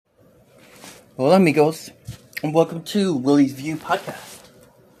Hola amigos, and welcome to Willie's View Podcast.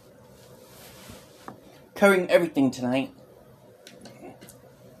 Covering everything tonight.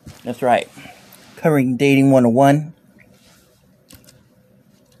 That's right. Covering Dating 101.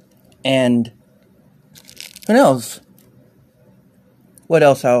 And who knows what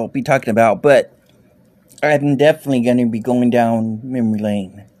else I'll be talking about, but I'm definitely going to be going down memory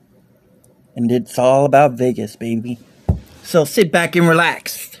lane. And it's all about Vegas, baby. So sit back and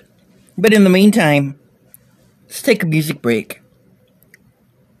relax. But in the meantime, let's take a music break.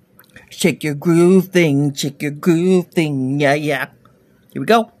 Shake your groove thing, yeah. Here we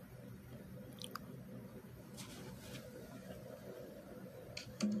go.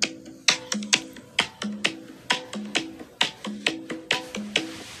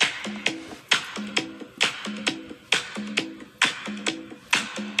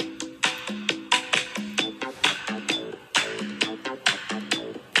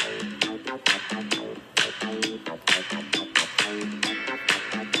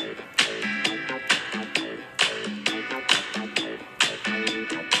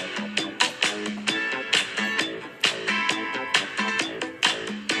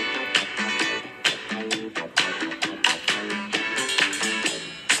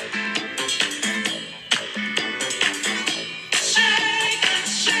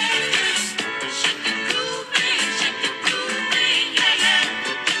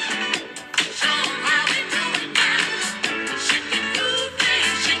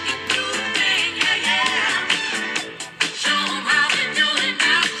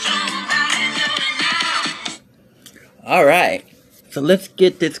 Alright, so let's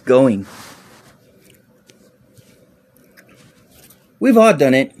get this going. We've all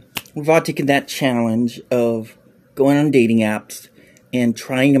done it. We've all taken that challenge of going on dating apps and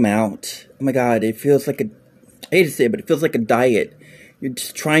trying them out. Oh my god, it feels like I hate to say it, but it feels like a diet. You're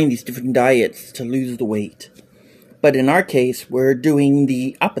just trying these different diets to lose the weight. But in our case, we're doing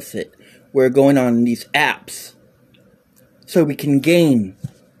the opposite. We're going on these apps so we can gain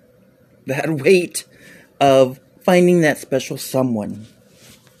that weight of finding that special someone.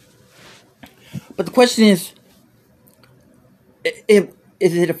 But the question is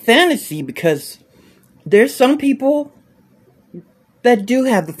it a fantasy? Because there's some people that do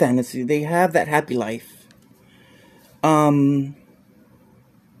have the fantasy. They have that happy life. I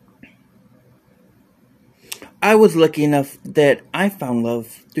was lucky enough that I found love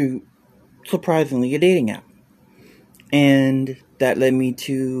through, surprisingly, a dating app. And that led me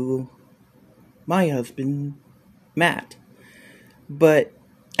to my husband, Matt. But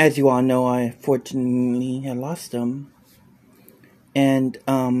as you all know, I fortunately had lost him. And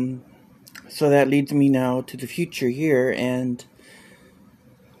so that leads me now to the future here, and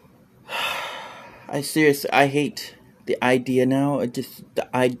I hate the idea now, just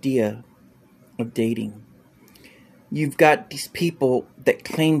the idea of dating. You've got these people that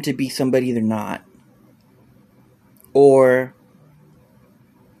claim to be somebody they're not. Or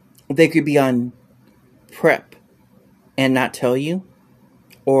they could be on PrEP and not tell you,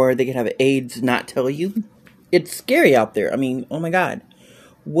 or they could have AIDS, not tell you. It's scary out there. I mean, oh my god.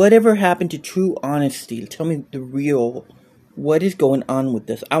 Whatever happened to true honesty? Tell me the real, what is going on with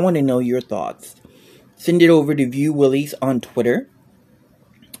this? I want to know your thoughts. Send it over to View Willies on Twitter,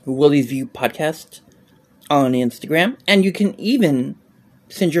 Willies View Podcast on Instagram, and you can even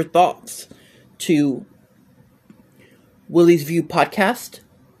send your thoughts to Willies View Podcast,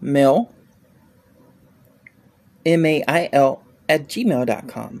 mail, mail,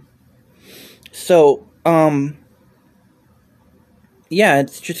 @gmail.com. So, yeah,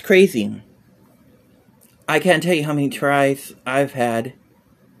 it's just crazy. I can't tell you how many tries I've had.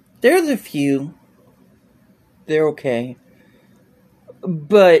 There's a few. They're okay.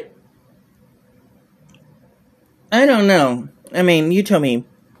 But, I don't know. I mean, you tell me.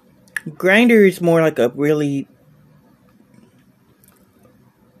 Grindr is more like a really,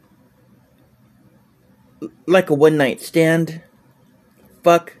 like a one-night stand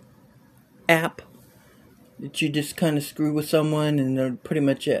fuck app that you just kind of screw with someone and they're pretty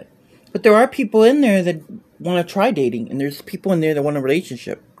much it. But there are people in there that want to try dating, and there's people in there that want a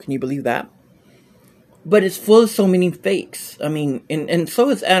relationship. Can you believe that? But it's full of so many fakes. I mean, and so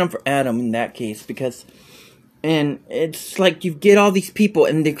is Adam for Adam in that case, because, and it's like you get all these people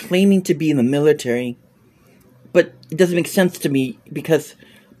and they're claiming to be in the military, but it doesn't make sense to me, because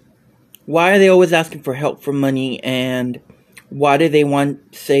why are they always asking for help for money, and why do they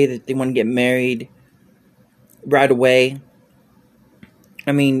want to say that they want to get married right away?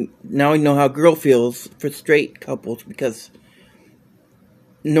 I mean, now I know how a girl feels for straight couples, because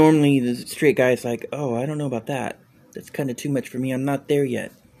normally the straight guy's like, oh, I don't know about that. That's kind of too much for me. I'm not there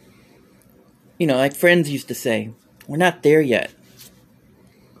yet. like friends used to say, we're not there yet.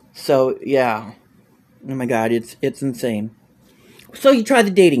 So, yeah. Oh my god, it's insane. So you try the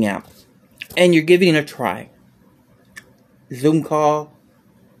dating app, and you're giving it a try. Zoom call,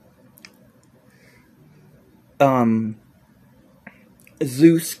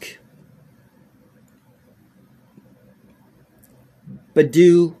 Zoosk,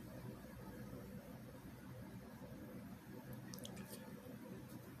 Badoo,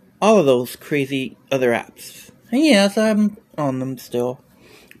 all of those crazy other apps. And yes, I'm on them still.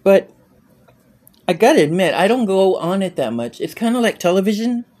 But I gotta admit, I don't go on it that much. It's kind of like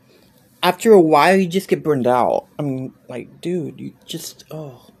television. After a while, you just get burned out. I mean, like, dude, you just,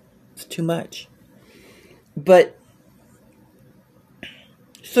 it's too much. But,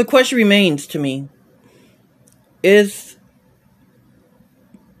 so the question remains to me, does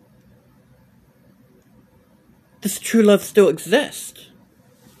true love still exist?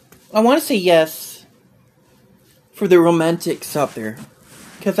 I want to say yes for the romantics out there.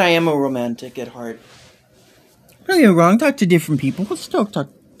 Because I am a romantic at heart. Don't get me wrong, talk to different people. We'll still talk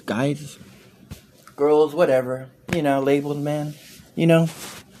to guys, girls, whatever. Labeled man.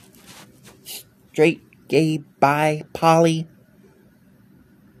 Straight, gay, bi, poly.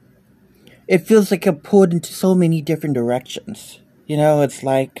 It feels like I'm pulled into so many different directions. It's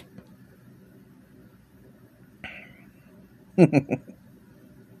like...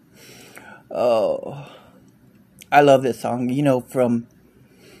 Oh, I love this song, from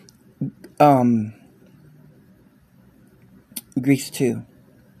Grease 2.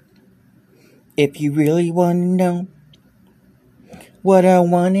 If you really want to know what I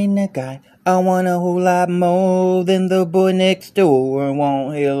want in a guy, I want a whole lot more than the boy next door. I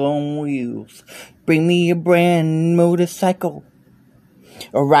want hell on wheels. Bring me a brand motorcycle,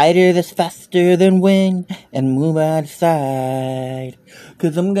 a rider that's faster than wind, and move outside.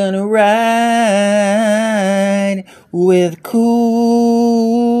 'Cause I'm gonna ride with a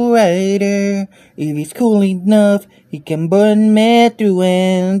cool rider. If he's cool enough, he can burn me through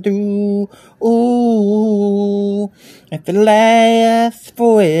and through. Ooh, if it lasts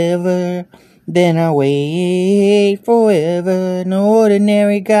forever, then I'll wait forever. No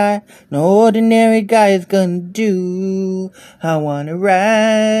ordinary guy is gonna do. I wanna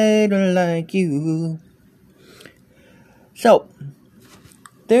ride like you. So,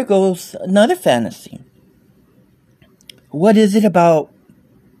 there goes another fantasy. What is it about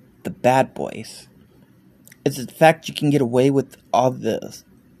the bad boys? Is it the fact you can get away with all the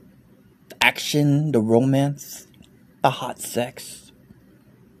action, the romance, the hot sex?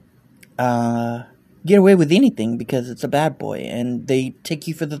 Get away with anything because it's a bad boy and they take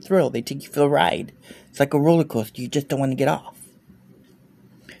you for the thrill. They take you for the ride. It's like a roller coaster. You just don't want to get off.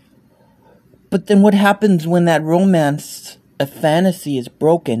 But then what happens when that romance, a fantasy, is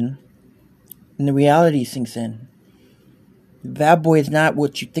broken and the reality sinks in? The bad boy is not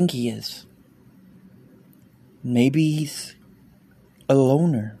what you think he is. Maybe he's a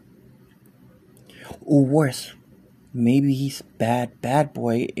loner. Or worse, maybe he's bad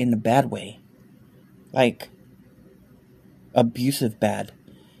boy in a bad way. Like, abusive bad.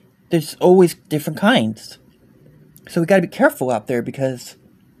 There's always different kinds. So we gotta be careful out there because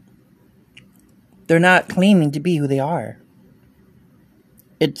they're not claiming to be who they are.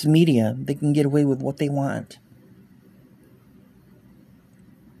 It's media. They can get away with what they want.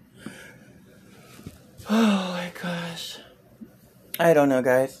 Oh my gosh. I don't know,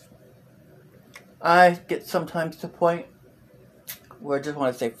 guys. I get sometimes to the point where I just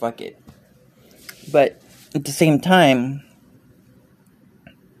want to say fuck it. But at the same time,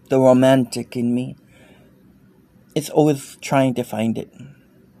 the romantic in me, it's always trying to find it.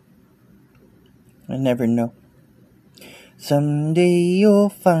 I never know. Someday you'll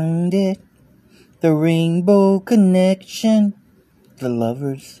find it. The rainbow connection. The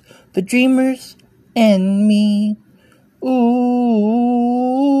lovers, the dreamers, and me. Ooh.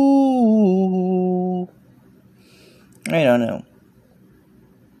 I don't know.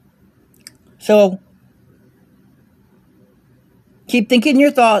 So, keep thinking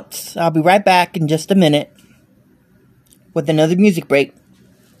your thoughts. I'll be right back in just a minute with another music break.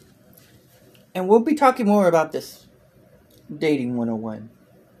 And we'll be talking more about this dating 101.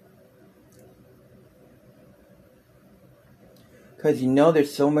 Because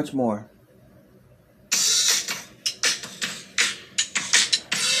there's so much more.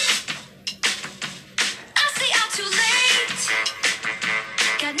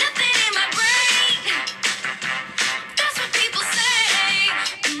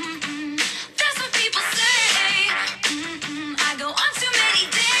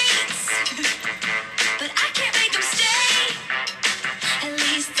 At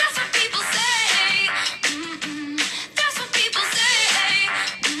least that's what people say.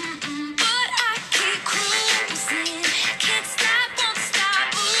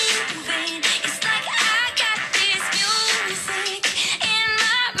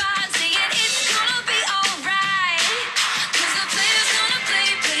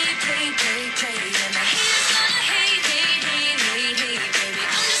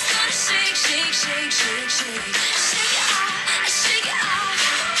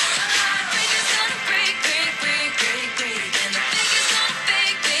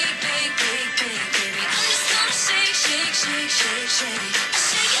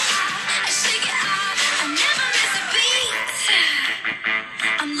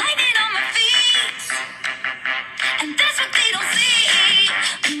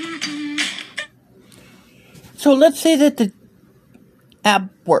 So let's say that the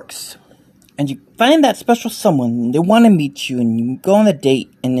app works. And you find that special someone, and they want to meet you, and you go on a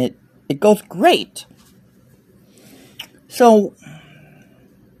date, and it goes great. So,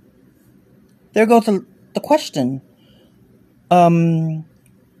 there goes the question. Do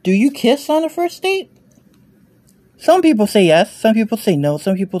you kiss on a first date? Some people say yes, some people say no,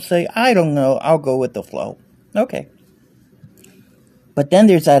 some people say, I don't know, I'll go with the flow. Okay. But then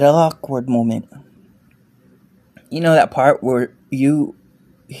there's that awkward moment. You know that part where you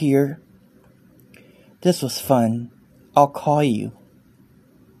hear, this was fun, I'll call you.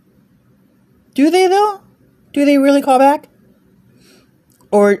 Do they though? Do they really call back?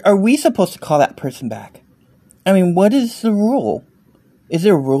 Or are we supposed to call that person back? I mean, what is the rule? Is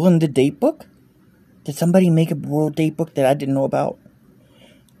there a rule in the date book? Did somebody make a rule date book that I didn't know about?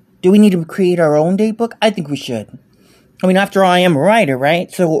 Do we need to create our own date book? I think we should. I mean, after all, I am a writer, right?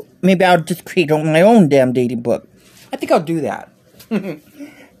 So maybe I'll just create my own damn dating book. I think I'll do that. In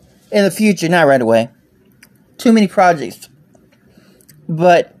the future, not right away. Too many projects.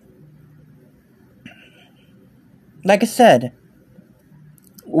 But, like I said,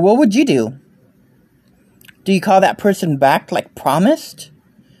 what would you do? Do you call that person back like promised?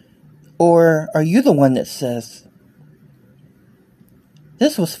 Or are you the one that says,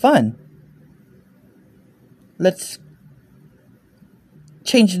 this was fun. Let's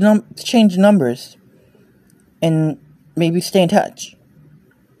change numbers and maybe stay in touch.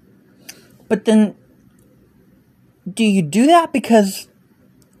 But then, do you do that because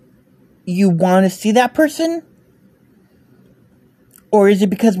you want to see that person? Or is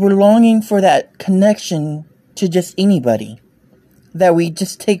it because we're longing for that connection to just anybody? That we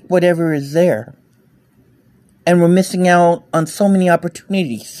just take whatever is there. And we're missing out on so many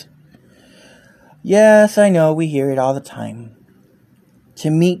opportunities. Yes, I know, we hear it all the time. To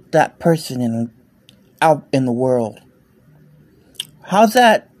meet that person out in the world. How's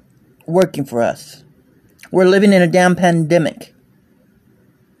that working for us? We're living in a damn pandemic.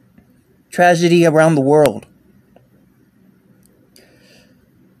 Tragedy around the world.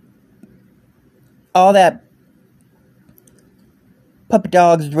 All that puppy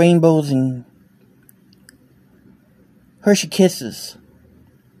dogs, rainbows, and Hershey Kisses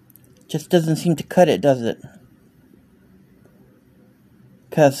just doesn't seem to cut it, does it?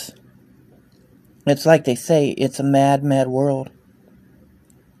 Because it's like they say, it's a mad, mad world.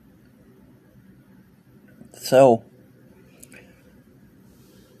 So,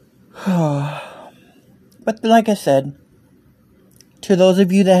 but like I said, to those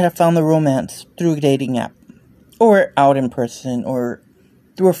of you that have found the romance through a dating app, or out in person, or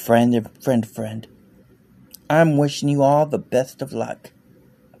through a friend, I'm wishing you all the best of luck.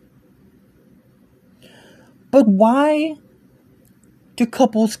 But why do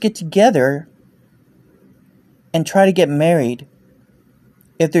couples get together and try to get married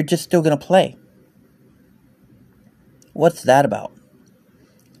if they're just still going to play? What's that about?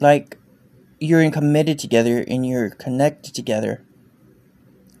 Like, you're committed together and you're connected together.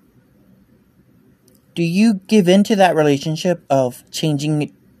 Do you give into that relationship of changing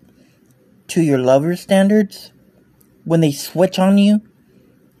it to your lover's standards when they switch on you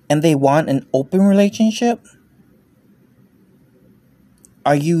and they want an open relationship?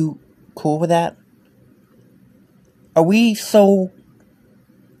 Are you cool with that? Are we so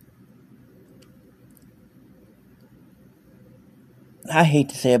I hate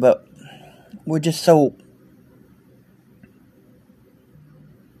to say it, but we're just so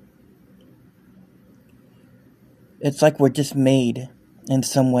it's like we're just made in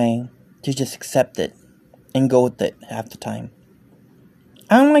some way to just accept it and go with it half the time.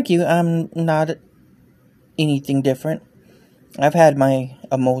 I'm like you. I'm not anything different. I've had my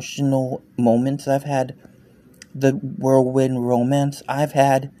emotional moments. I've had the whirlwind romance. I've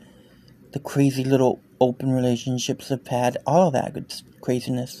had the crazy little open relationships. I've had all of that good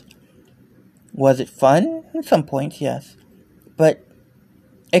craziness. Was it fun? At some points, yes. But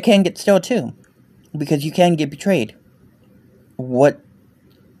it can get stale too. Because you can get betrayed. What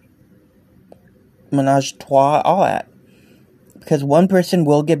menage a trois, all that. Because one person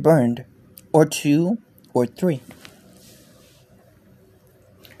will get burned. Or two, or three.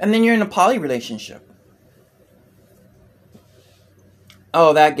 And then you're in a poly relationship.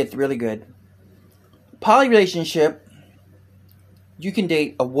 Oh, that gets really good. Poly relationship, you can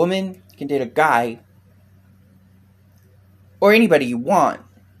date a woman, you can date a guy, or anybody you want.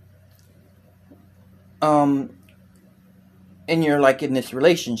 And you're like in this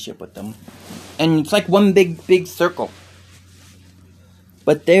relationship with them. And it's like one big circle.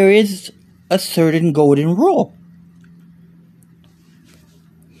 But there is a certain golden rule.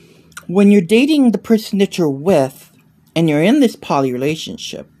 when you're dating the person that you're with, and you're in this poly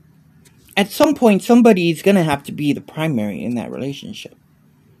relationship, at some point somebody's gonna have to be the primary in that relationship.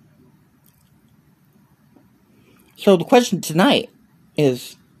 So the question tonight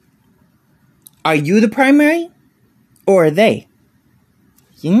is, are you the primary? Or are they?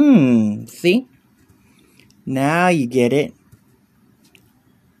 See? Now you get it.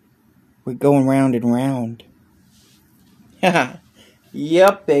 We're going round and round.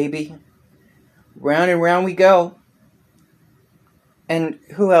 Yep, baby. Round and round we go. And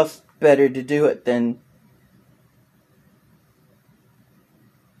who else better to do it than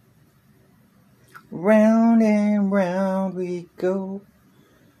round and round we go.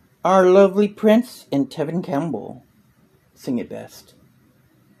 Our lovely Prince and Tevin Campbell sing it best.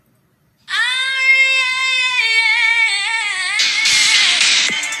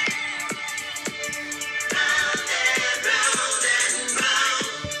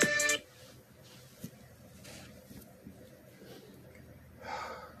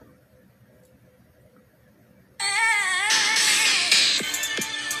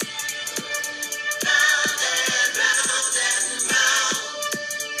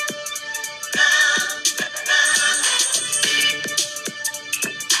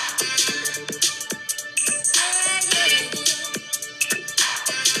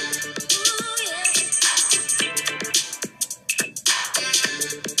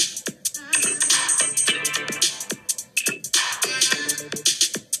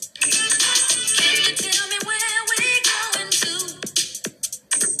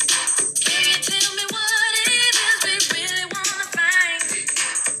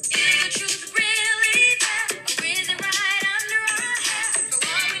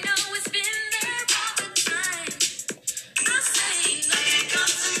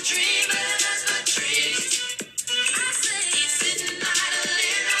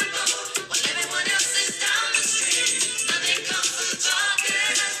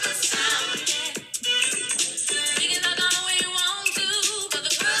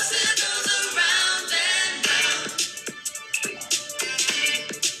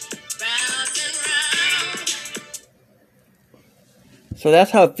 So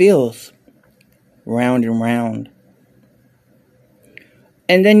that's how it feels. Round and round.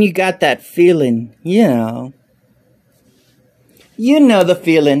 And then you got that feeling, you know. You know the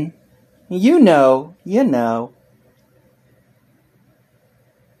feeling. You know.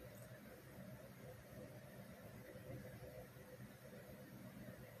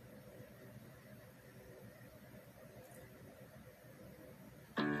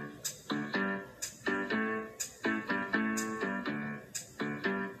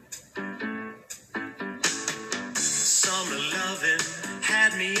 Summer loving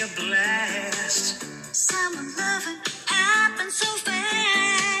had me a blast. Summer loving happened so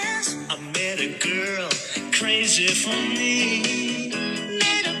fast. I met a girl crazy for me.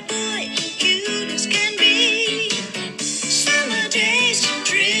 Met a boy cute as can be. Summer days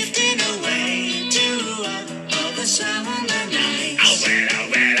drifting away to other summer nights. Oh well.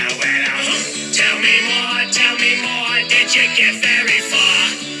 Tell me more. Did you get very far?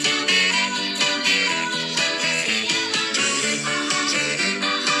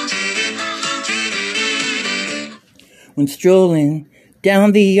 When strolling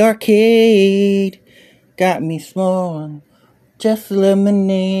down the arcade, got me smoking just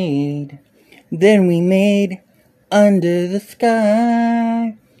lemonade. Then we made under the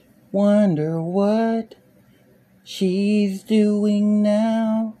sky. Wonder what she's doing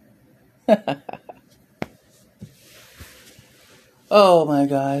now. Oh my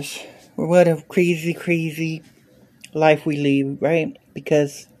gosh. What a crazy life we lead, right?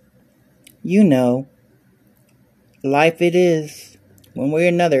 Because, you know, life it is, one way or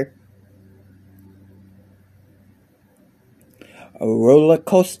another. A roller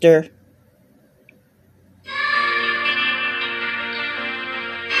coaster.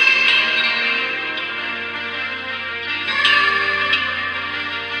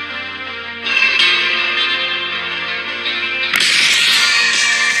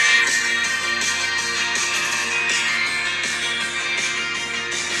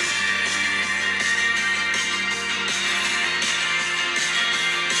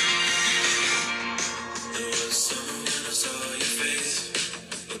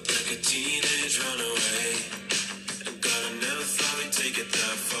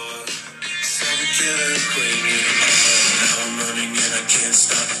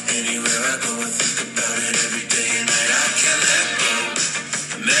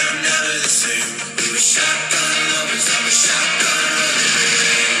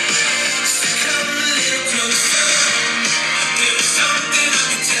 Something I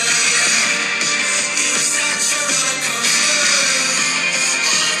can tell you.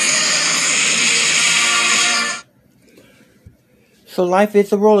 So life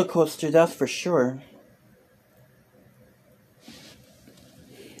is a roller coaster, that's for sure.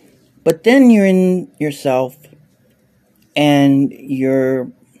 But then you're in yourself and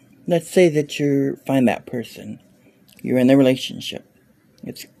let's say that you find that person. You're in the relationship.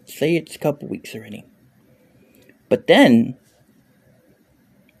 Say it's a couple weeks already. But then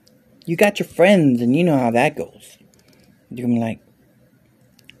you got your friends and you know how that goes. You're gonna be like,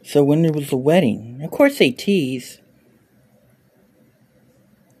 so when there was the wedding, of course they tease.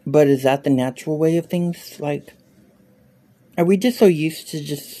 But is that the natural way of things? Like, are we just so used to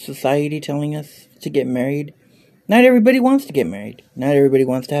just society telling us to get married? Not everybody wants to get married. Not everybody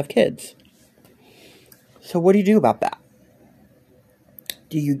wants to have kids. So what do you do about that?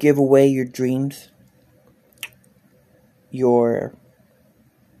 Do you give away your dreams? Your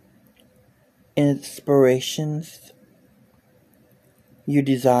inspirations? Your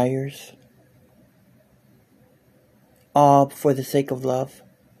desires? All for the sake of love?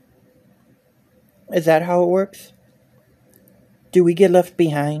 Is that how it works? Do we get left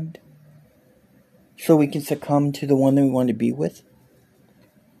behind so we can succumb to the one that we want to be with?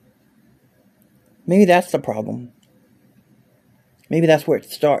 Maybe that's the problem. Maybe that's where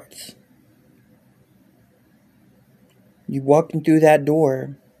it starts. You walking through that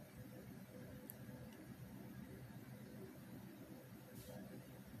door,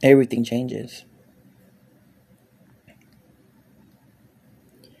 everything changes.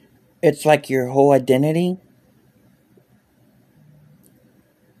 It's like your whole identity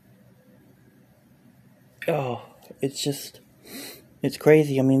it's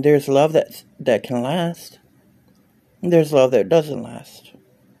crazy. I mean, there's love that can last. And there's love that doesn't last.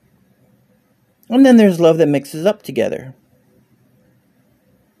 And then there's love that mixes up together.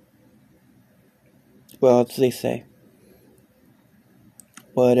 Well, as they say,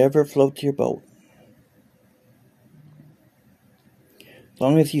 whatever floats your boat. As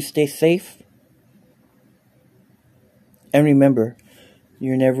long as you stay safe. And remember,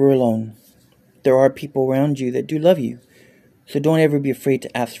 you're never alone. There are people around you that do love you. So don't ever be afraid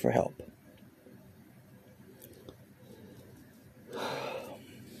to ask for help.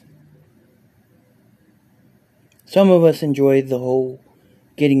 Some of us enjoy the whole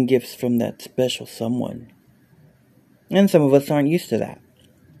getting gifts from that special someone. And some of us aren't used to that.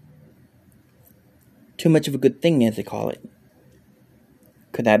 Too much of a good thing, as they call it.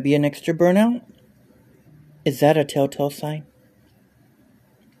 Could that be an extra burnout? Is that a telltale sign?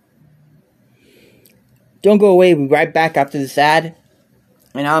 Don't go away. We'll be right back after this ad.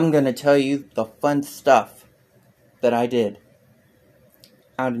 And I'm going to tell you the fun stuff that I did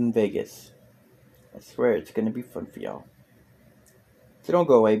out in Vegas. I swear it's going to be fun for y'all. So don't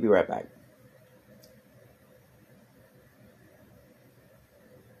go away. Be right back.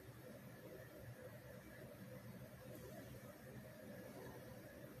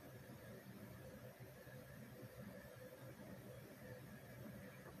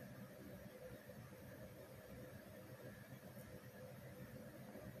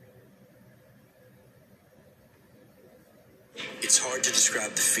 It's hard to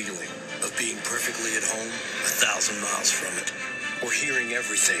describe the feeling of being perfectly at home 1,000 miles from it, or hearing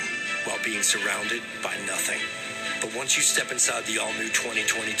everything while being surrounded by nothing. But once you step inside the all-new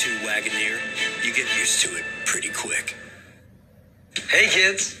 2022 Wagoneer, you get used to it pretty quick. Hey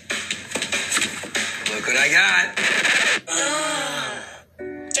kids, look what I got.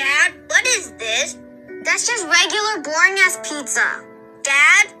 Dad, what is this? That's just regular boring-ass pizza.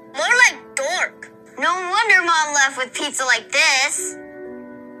 Dad, more like dork. No wonder Mom left with pizza like this.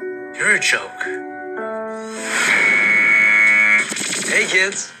 You're a joke. Hey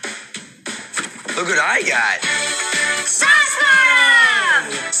kids, look what I got. Sauce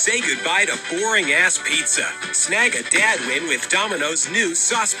Bottom! Say goodbye to boring-ass pizza. Snag a dad win with Domino's new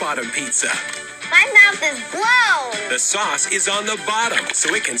Sauce Bottom Pizza. My mouth is blown. The sauce is on the bottom,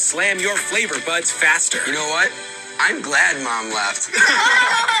 so it can slam your flavor buds faster. You know what? I'm glad Mom left.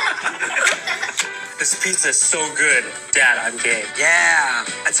 This pizza is so good. Dad, I'm game. Yeah,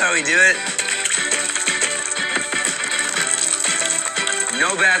 that's how we do it.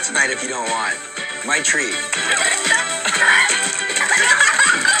 No bath tonight if you don't want. My treat.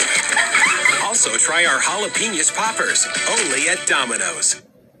 Also, try our jalapenos poppers, only at Domino's.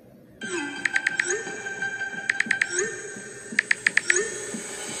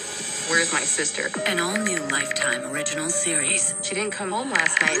 Where's my sister? An all-new Lifetime original series. She didn't come home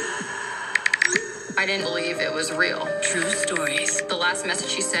last night. I didn't believe it was real. True stories The last message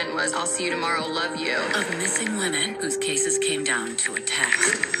she sent was, I'll see you tomorrow, love you. of missing women whose cases came down to a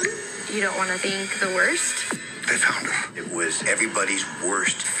text. You don't want to think the worst? I found her. It was everybody's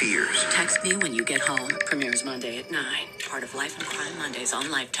worst fears. Text me when you get home. Premieres Monday at 9. Part of Life and Crime Mondays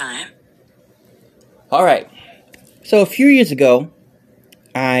on Lifetime. Alright. So a few years ago,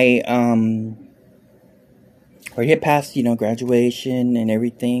 I already had passed, graduation and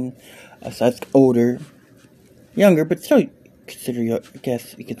everything. So I was older. Younger, but still I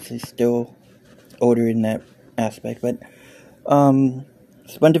guess you could say still older in that aspect. But,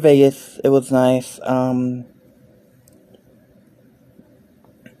 went to Vegas. It was nice.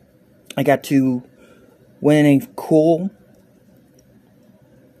 I got to win a cool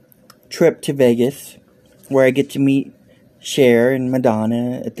trip to Vegas where I get to meet Cher and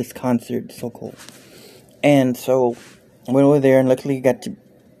Madonna at this concert. It's so cool. And so I went over there and luckily got to,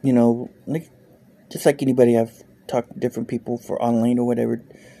 just like anybody, I've talked to different people for online or whatever.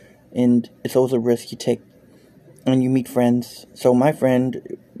 And it's always a risk you take and you meet friends. So my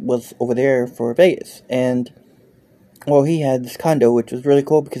friend was over there for Vegas. And, well, he had this condo, which was really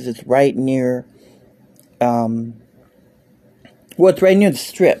cool because it's right near, it's right near the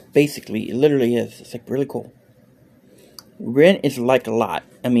strip, basically. It literally is. It's, really cool. Rent is, a lot.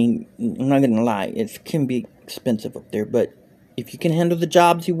 I mean, I'm not gonna lie. It can be expensive up there. But if you can handle the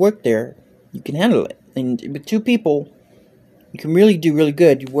jobs you work there, you can handle it. And with two people, you can really do really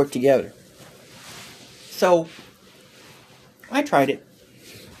good. You work together. So, I tried it.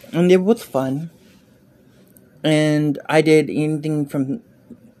 And it was fun. And I did anything from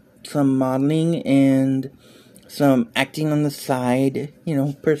some modeling and some acting on the side.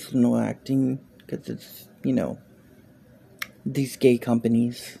 Personal acting. Because it's, these gay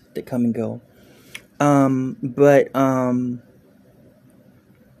companies that come and go.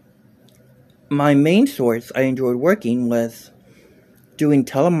 My main source I enjoyed working was doing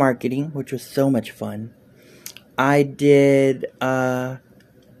telemarketing, which was so much fun. I did, I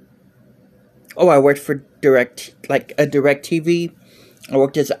worked for DirecTV. I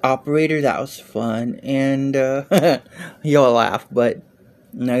worked as an operator. That was fun. And, y'all laugh, but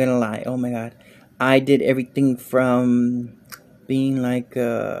I'm not gonna lie. Oh my god. I did everything from being what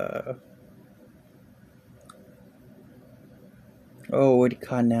do you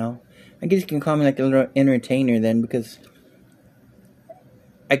call it now? I guess you can call me like a little entertainer then, because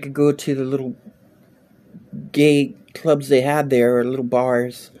I could go to the little gay clubs they had there, or little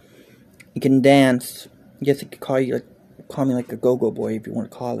bars. You can dance. I guess I could call me like a go-go boy, if you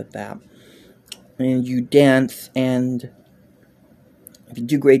want to call it that. And you dance, and if you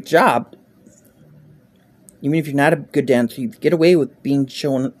do a great job, even if you're not a good dancer, you get away with being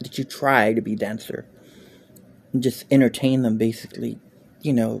shown that you try to be a dancer. And just entertain them, basically.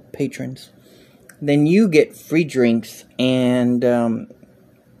 Patrons. Then you get free drinks, and the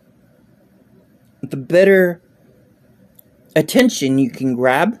better attention you can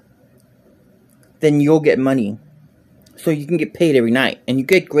grab, then you'll get money. So you can get paid every night, and you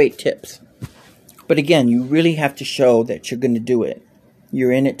get great tips. But again, you really have to show that you're going to do it.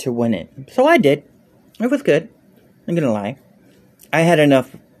 You're in it to win it. So I did. It was good. I'm gonna lie. I had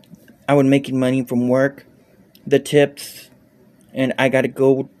enough. I was making money from work, the tips, and I gotta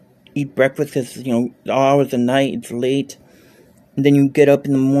go eat breakfast because, the hours of the night, it's late. And then you get up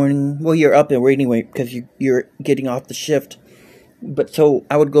in the morning. Well, you're up anyway because you're getting off the shift. But so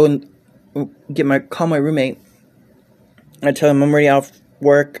I would go and call my roommate. I tell him I'm already off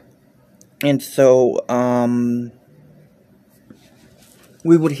work. And so,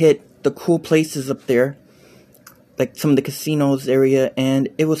 we would hit the cool places up there, like some of the casinos area, and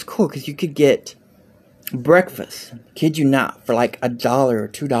it was cool because you could get breakfast, kid you not, for like $1 or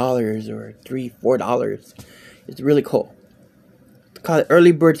 $2 or $3-4. It's really cool. They call it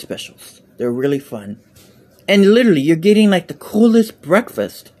early bird specials. They're really fun, and literally you're getting like the coolest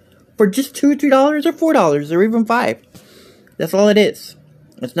breakfast for just $2 or $3 or $4 or even $5. That's all it is.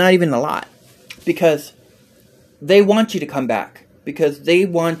 It's not even a lot, because they want you to come back. Because they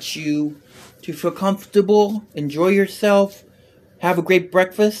want you to feel comfortable, enjoy yourself, have a great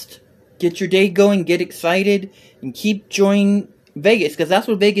breakfast, get your day going, get excited, and keep joining Vegas. Because that's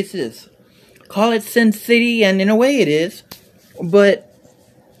what Vegas is. Call it Sin City, and in a way it is. But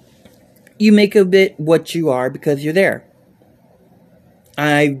you make of it what you are because you're there.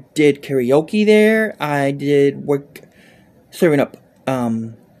 I did karaoke there. I did work serving up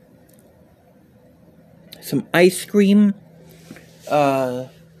some ice cream.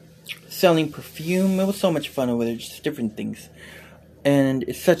 Selling perfume. It was so much fun over there, just different things. And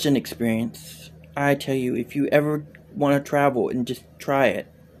it's such an experience. I tell you, if you ever want to travel and just try it,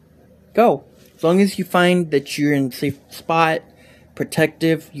 go. As long as you find that you're in a safe spot,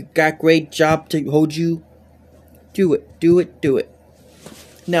 protective, you got great job to hold you, do it.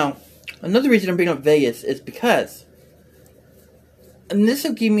 Now, Another reason I'm bringing up Vegas is because, and this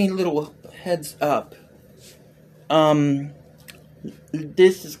will give me a little heads up.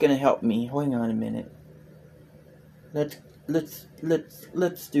 This is gonna help me. Hang on a minute. Let's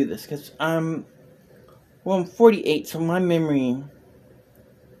do this, because I'm 48, so my memory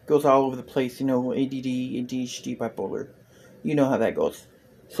goes all over the place. You know, ADD, ADHD, bipolar. You know how that goes.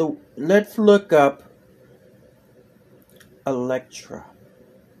 So let's look up Electra.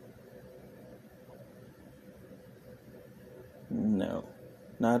 No,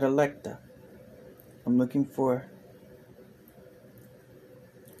 not Electa. I'm looking for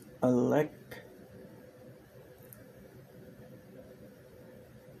Electra.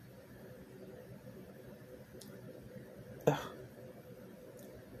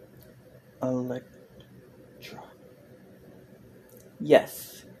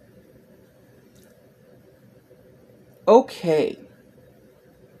 Yes. Okay.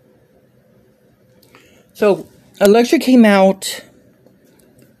 So, Electra came out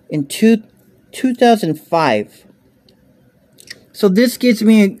in 2005. So this gives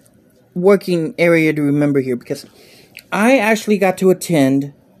me a working area to remember here, because I actually got to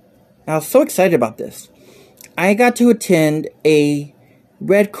attend, I was so excited about this. I got to attend a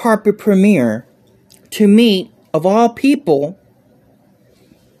red carpet premiere to meet, of all people,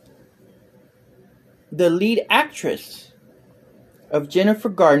 the lead actress of Jennifer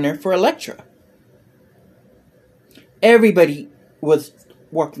Garner for Electra. Everybody was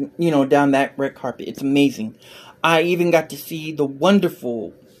walking, down that red carpet. It's amazing. I even got to see the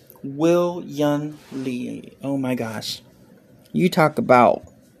wonderful Will Yun Lee. Oh my gosh. You talk about,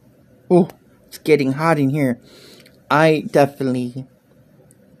 it's getting hot in here. I definitely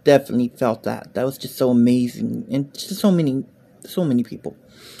felt that. That was just so amazing. And just so many people.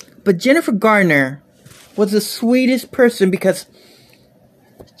 But Jennifer Garner was the sweetest person, because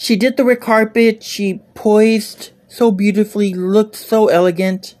she did the red carpet. She poised so beautifully, looked so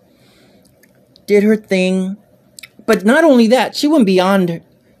elegant, did her thing. But not only that, she went beyond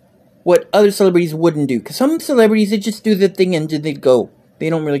what other celebrities wouldn't do. Because some celebrities, they just do their thing and then they go. They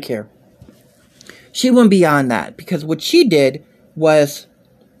don't really care. She went beyond that, because what she did was,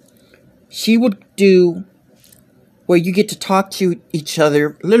 she would do where you get to talk to each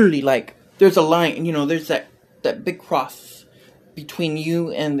other, literally, like, there's a line, there's that big cross between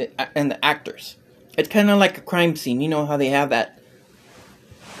you and the actors. It's kind of like a crime scene. You know how they have that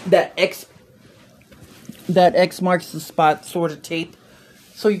X marks the spot sort of tape.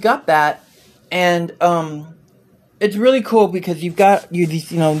 So you got that, and it's really cool, because you've got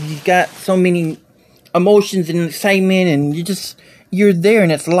so many emotions and excitement, and you're there,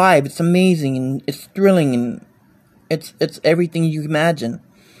 and it's live. It's amazing, and it's thrilling, and it's everything you imagine.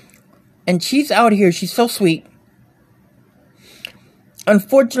 And she's out here. She's so sweet.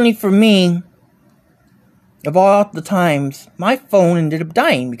 Unfortunately for me, of all the times, my phone ended up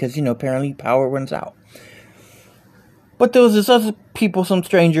dying because, apparently power runs out. But there was this other people, some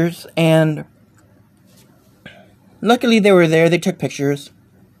strangers, and luckily they were there. They took pictures.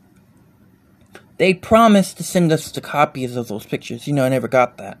 They promised to send us the copies of those pictures. I never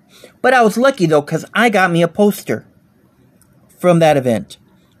got that. But I was lucky, though, because I got me a poster from that event.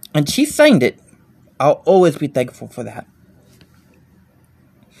 And she signed it. I'll always be thankful for that.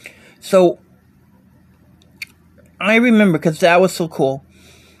 So, I remember, because that was so cool.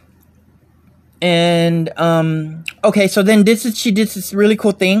 And, okay, so then she did this really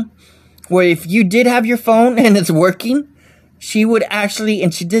cool thing, where if you did have your phone and it's working, she would actually,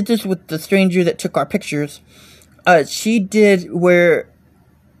 and she did this with the stranger that took our pictures, she did where,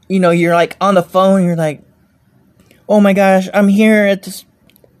 you're like on the phone, you're like, oh my gosh, I'm here at this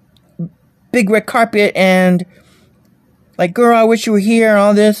big red carpet, and like, girl, I wish you were here, and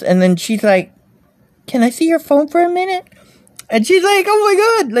all this. And then she's like, can I see your phone for a minute? And she's like, oh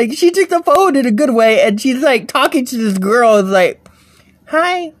my god, like, she took the phone in a good way, and she's like talking to this girl. It's like,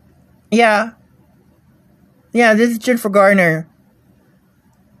 hi, yeah, this is Jennifer Garner.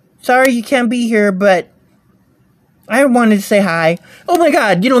 Sorry you can't be here, but I wanted to say hi. Oh my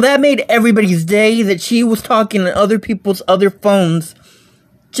god, that made everybody's day, that she was talking on other people's other phones,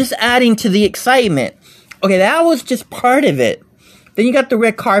 just adding to the excitement. Okay, that was just part of it. Then you got the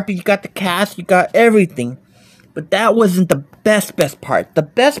red carpet, you got the cast, you got everything. But that wasn't the best part. The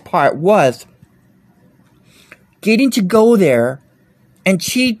best part was getting to go there, and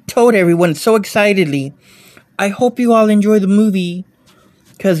she told everyone so excitedly, I hope you all enjoy the movie,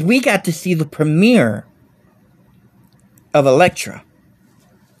 because we got to see the premiere of Electra.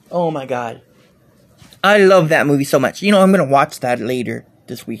 Oh my god. I love that movie so much. I'm going to watch that later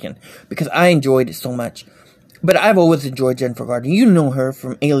this weekend, because I enjoyed it so much. But I've always enjoyed Jennifer Garner. You know her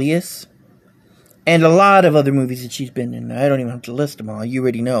from Alias. And a lot of other movies that she's been in. I don't even have to list them all. You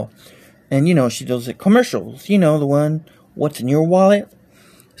already know. And, you know, she does the commercials. You know, the one, What's in Your Wallet?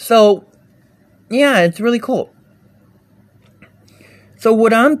 So, yeah, it's really cool. So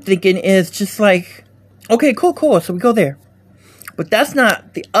what I'm thinking is just like, okay, cool. So we go there. But that's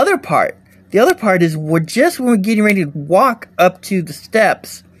not the other part. The other part is when we're getting ready to walk up to the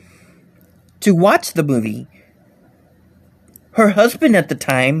steps to watch the movie. Her husband at the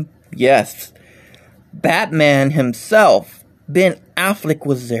time, yes, Batman himself, Ben Affleck,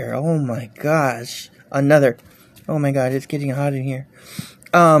 was there. Oh my gosh. Oh my god, it's getting hot in here.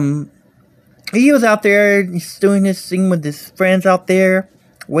 He was out there, he's doing his thing with his friends out there,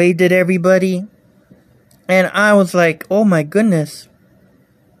 waved at everybody. And I was like, oh my goodness.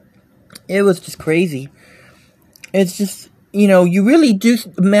 It was just crazy. It's just, you know, you really do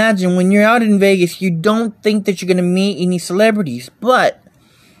imagine when you're out in Vegas, you don't think that you're going to meet any celebrities. But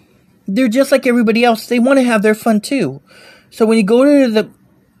they're just like everybody else. They want to have their fun too. So when you go to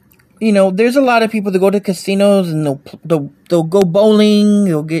there's a lot of people that go to casinos and they'll go bowling,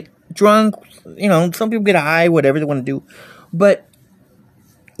 they'll get drunk. You know, some people get high, whatever they want to do. But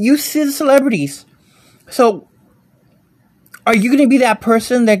you see the celebrities. So, are you going to be that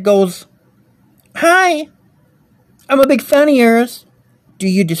person that goes, hi, I'm a big fan of yours? Do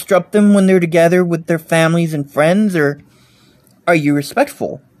you disrupt them when they're together with their families and friends? Or are you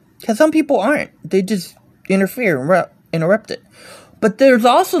respectful? Because some people aren't. They just interfere, interrupt it. But there's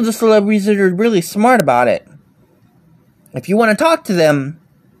also the celebrities that are really smart about it. If you want to talk to them,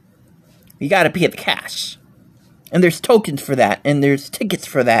 you got to pay the cash. And there's tokens for that. And there's tickets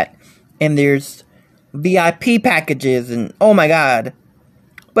for that. And there's VIP packages. And oh my god.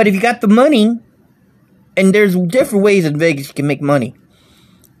 But if you got the money, and there's different ways in Vegas you can make money,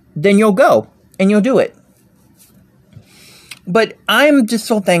 then you'll go. And you'll do it. But I'm just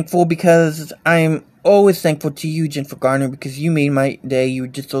so thankful because I'm always thankful to you, Jennifer Garner, because you made my day. You were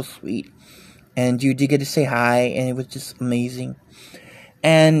just so sweet. And you did get to say hi, and it was just amazing.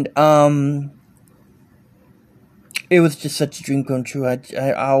 And, it was just such a dream come true.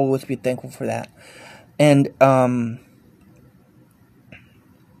 I'll always be thankful for that. And,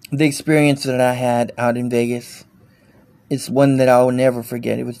 the experience that I had out in Vegas is one that I'll never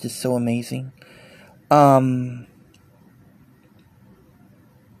forget. It was just so amazing. So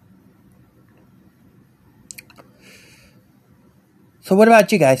what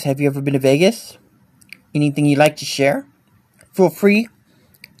about you guys? Have you ever been to Vegas? Anything you'd like to share? Feel free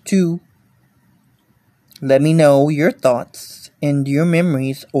to let me know your thoughts and your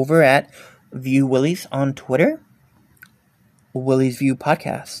memories over at View Willies on Twitter, Willie's View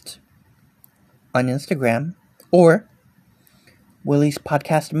Podcast on Instagram, or Willie's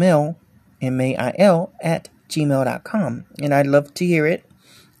Podcast Mail, MAIL, at gmail.com. And I'd love to hear it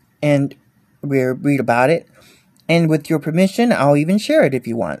and read about it. And with your permission, I'll even share it if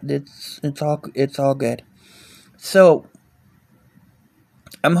you want. It's all good. So,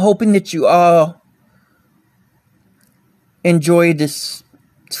 I'm hoping that you all enjoyed this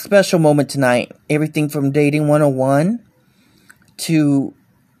special moment tonight. Everything from Dating 101 to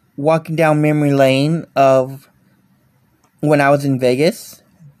walking down memory lane of when I was in Vegas.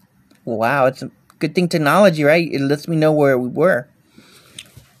 Wow, it's a good thing technology, right? It lets me know where we were.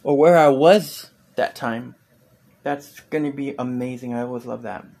 Or where I was that time. That's going to be amazing. I always love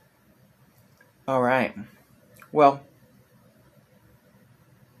that. Alright. Well,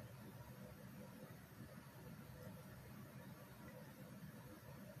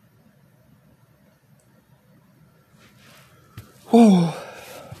 whew.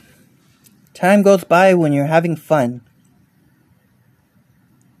 Time goes by when you're having fun.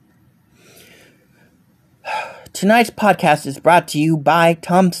 Tonight's podcast is brought to you by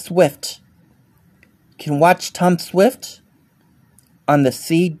Tom Swift. You can watch Tom Swift on the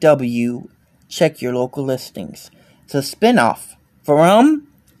CW. Check your local listings. It's a spin-off from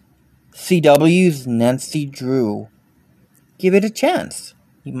CW's Nancy Drew. Give it a chance.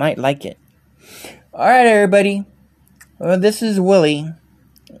 You might like it. Alright, everybody. Well, this is Willie.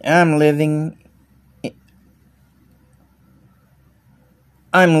 I'm living in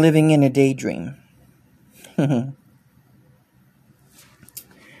a daydream.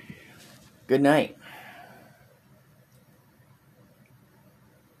 Good night.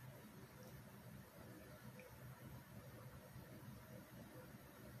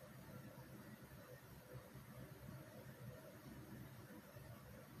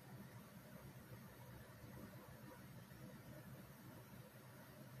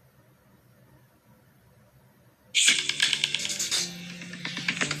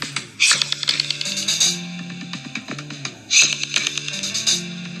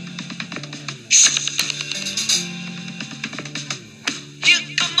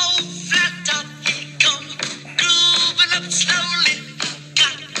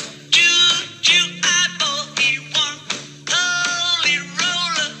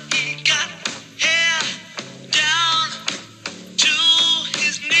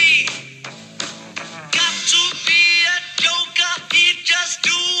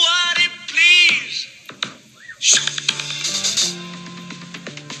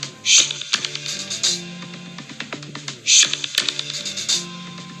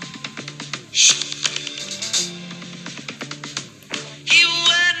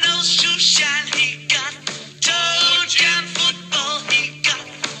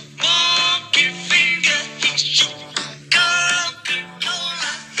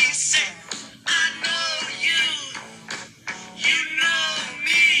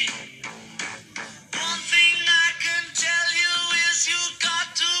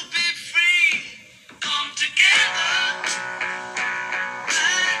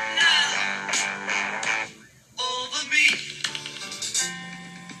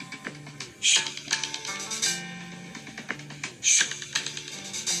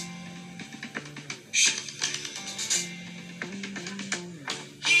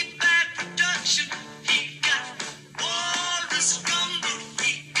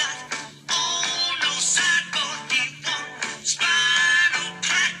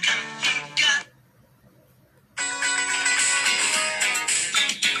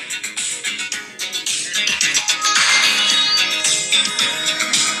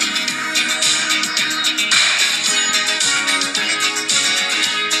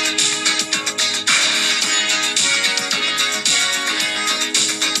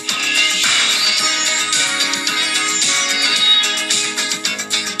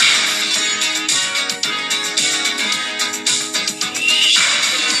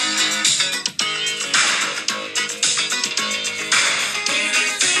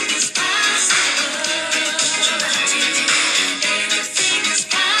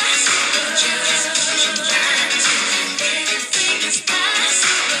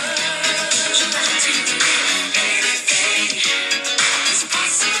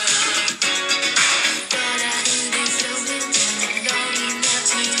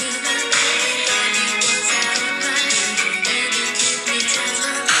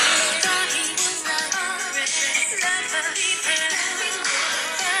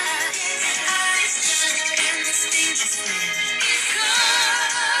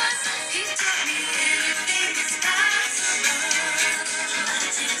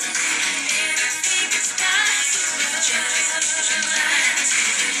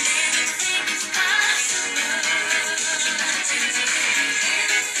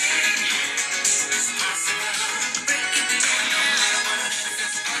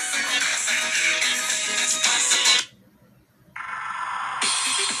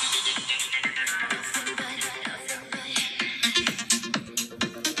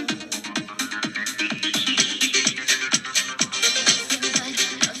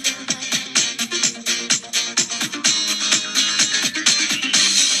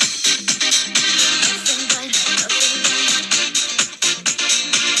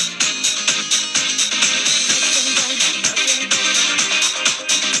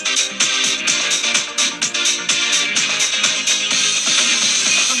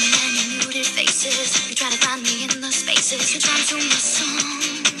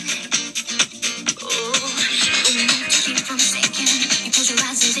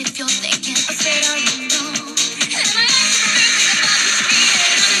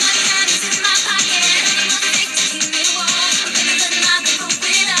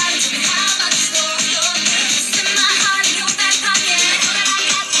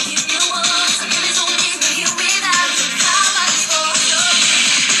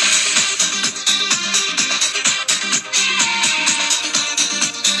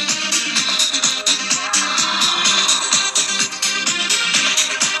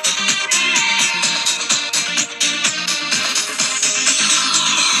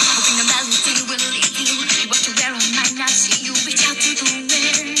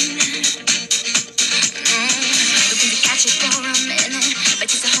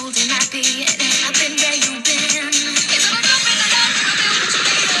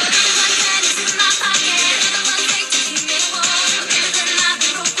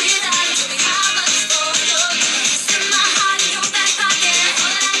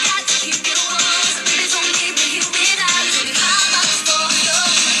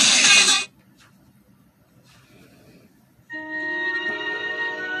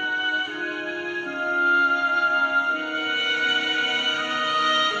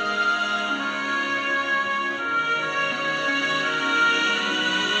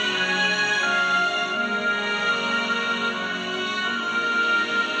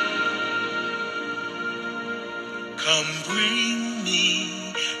 Come bring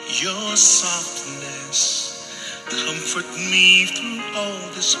me your softness. Comfort me through all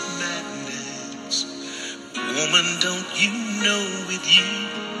this madness. Woman, don't you know with you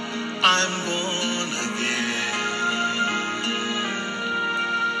I'm born again.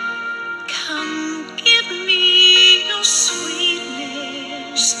 Come give me your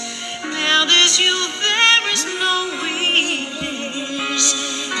sweetness. Now there's you, there is no weakness.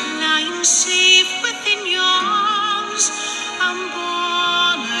 Lying safe within your arms, I'm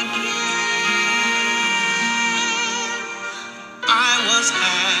born again. I was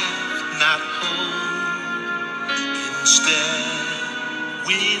half, not whole, instead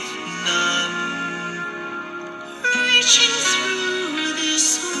with none. Reaching through this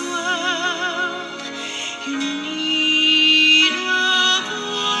world in need of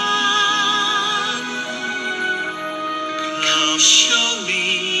one. Now show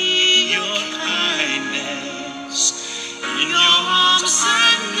me your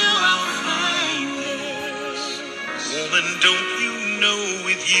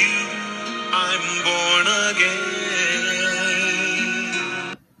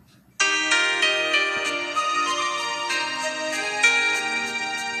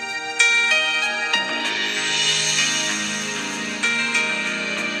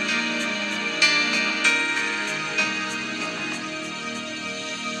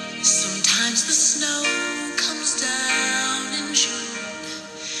Sometimes the snow